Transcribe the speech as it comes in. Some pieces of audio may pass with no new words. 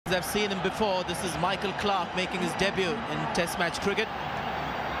I've seen him before. This is Michael Clarke making his debut in Test match cricket.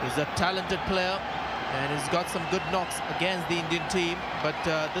 He's a talented player and he's got some good knocks against the Indian team, but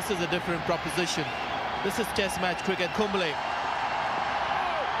this is a different proposition. This is Test match cricket. Kumble, he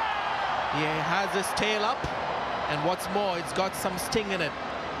has his tail up, and what's more, it's got some sting in it.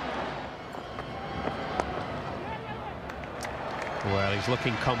 Well, he's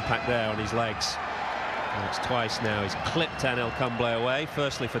looking compact there on his legs. And it's twice now he's clipped Anil Kumble away.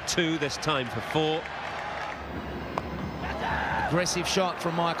 Firstly for 2, this time for 4. Aggressive shot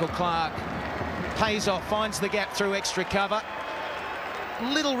from Michael Clarke. Pays off, finds the gap through extra cover.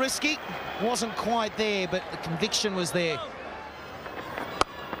 Little risky, wasn't quite there, but the conviction was there.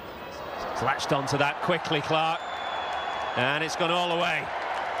 He's latched onto that quickly, Clarke. And it's gone all the way.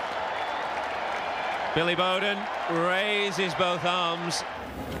 Billy Bowden raises both arms.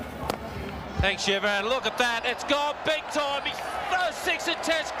 Thanks, Shiva, and look at that, it's gone big time. He's first 6 in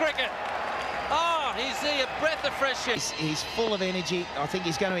Test cricket. Oh, he's a breath of fresh air. He's full of energy. I think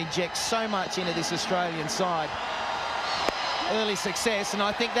he's going to inject so much into this Australian side. Early success, and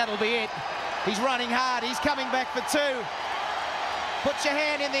I think that'll be it. He's running hard, he's coming back for 2. Put your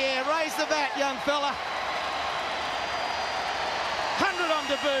hand in the air, raise the bat, young fella. 100 on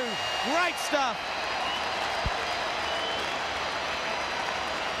debut, great stuff.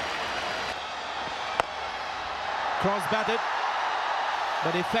 Cross-batted,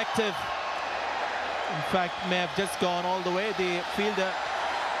 but effective. In fact, may have just gone all the way. The fielder,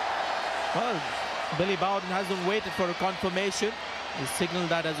 well, Billy Bowden hasn't waited for a confirmation. He signaled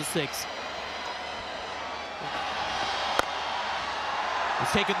that as a 6.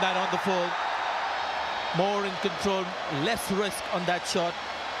 He's taken that on the full. More in control, less risk on that shot.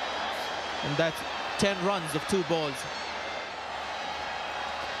 And that's 10 runs of 2 balls.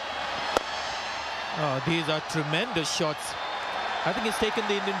 Oh, these are tremendous shots. I think he's taken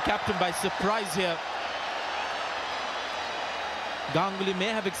the Indian captain by surprise here. Ganguly may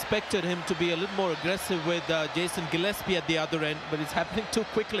have expected him to be a little more aggressive with Jason Gillespie at the other end, but it's happening too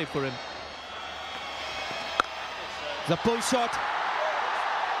quickly for him. The pull shot,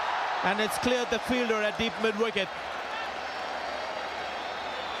 and it's cleared the fielder at deep mid-wicket.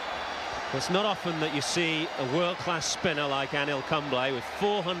 It's not often that you see a world-class spinner like Anil Kumble with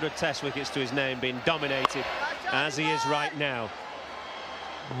 400 Test wickets to his name being dominated as he is right now.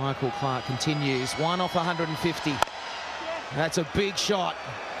 Michael Clarke continues, 1 off 150. That's a big shot.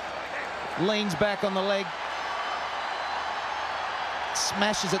 Leans back on the leg.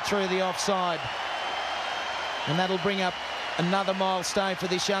 Smashes it through the offside. And that'll bring up another milestone for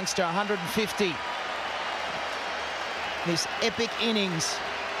this youngster, 150. This epic innings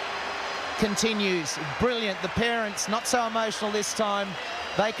continues. Brilliant. The parents, not so emotional this time.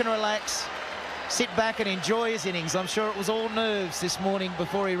 They can relax, sit back and enjoy his innings. I'm sure it was all nerves this morning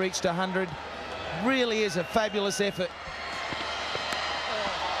before he reached 100. Really is a fabulous effort.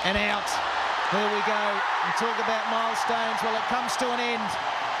 And out. There we go. And talk about milestones. Well, it comes to an end.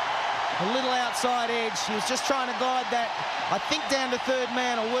 A little outside edge. He was just trying to guide that, I think, down to 3rd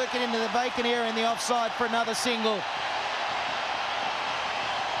man or work it into the vacant area in the offside for another single.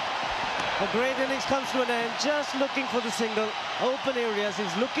 A great innings comes to an end, just looking for the single. Open areas,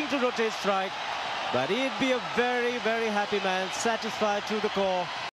 he's looking to rotate strike, but he'd be a very, very happy man, satisfied to the core.